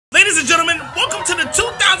and gentlemen, welcome to the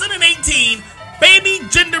 2018 Baby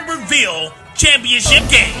Gender Reveal Championship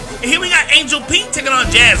game. And here we got Angel Pink taking on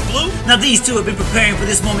Jazz Blue. Now these two have been preparing for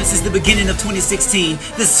this moment since the beginning of 2016.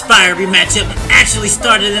 This fiery matchup actually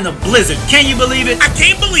started in a blizzard. Can you believe it? I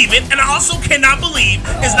can't believe it, and I also cannot believe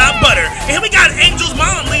it's not butter. And here we got Angel's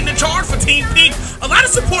mom leading the charge for Team Pink. A lot of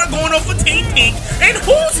support going on for Team Pink. And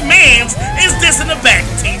whose mans is this in the back?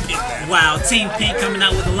 Team Pink. Wow, Team Pink coming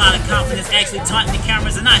out with a lot of confidence, actually taunting the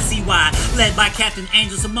cameras, and I see why. Led by Captain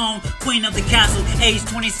Angel Simone, Queen of the Castle, age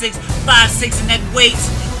 26, 5'6", and that weight,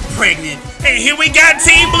 pregnant. And here we got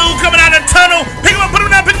Team Blue coming out of the tunnel. Pick him up, put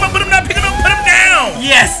him down, pick him up, put him down, pick him up, put him down.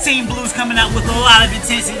 Yes, Team Blue's coming out with a lot of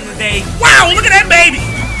intensity today. Wow, look at that baby.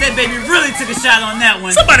 That baby really took a shot on that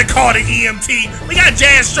one. Somebody call the EMT. We got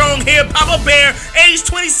Jazz Strong here, Papa Bear, age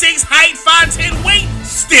 26, height 5'10", weight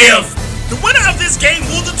stiff. The winner of this game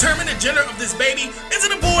will determine the gender of this baby. Is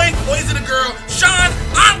it a boy or is it a girl? Sean,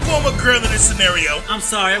 I'm going with girl in this scenario. I'm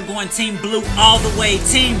sorry, I'm going Team Blue all the way.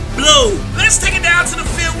 Team Blue. Let's take it down to the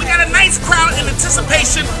field. We got a nice crowd in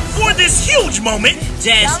anticipation for this huge moment.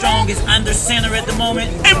 Jazz Strong is under center at the moment.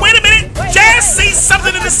 And wait a minute, Jazz sees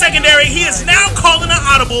something in the secondary. He is now calling an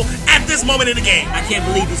audible at this moment in the game. I can't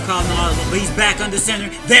believe he's calling an audible, but he's back under center.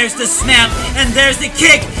 There's the snap, and there's the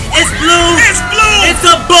kick. It's Blue. It's Blue. It's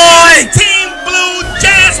a boy. Team Blue,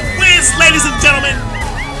 Jazz wins, ladies and gentlemen.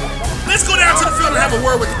 Let's go down to the field and have a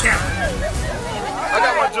word with the captain. I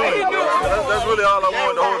got my junior. That's really all I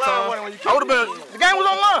wanted the whole time. I would have been. The game was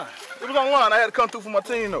online. It was online. I had to come through for my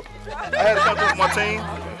team though. I had to come through for my team.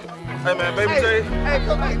 Hey man, Baby J,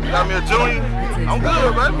 got me a junior. I'm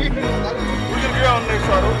good, baby. We can get on the next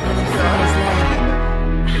shot though.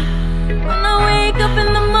 When I wake up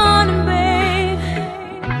in the morning, babe,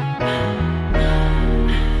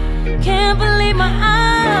 can't believe my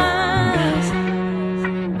eyes.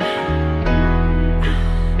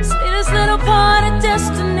 Sweetest little part of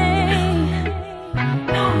destiny.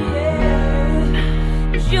 Oh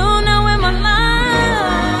yeah, 'cause you're now in my life.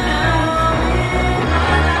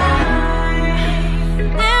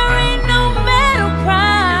 There ain't no metal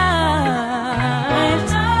price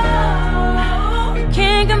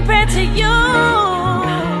can't compare to you.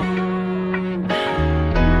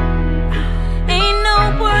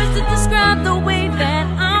 Describe the way that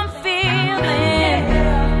I'm feeling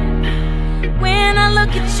when I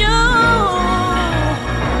look at you.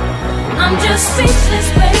 I'm just speechless,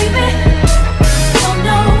 baby.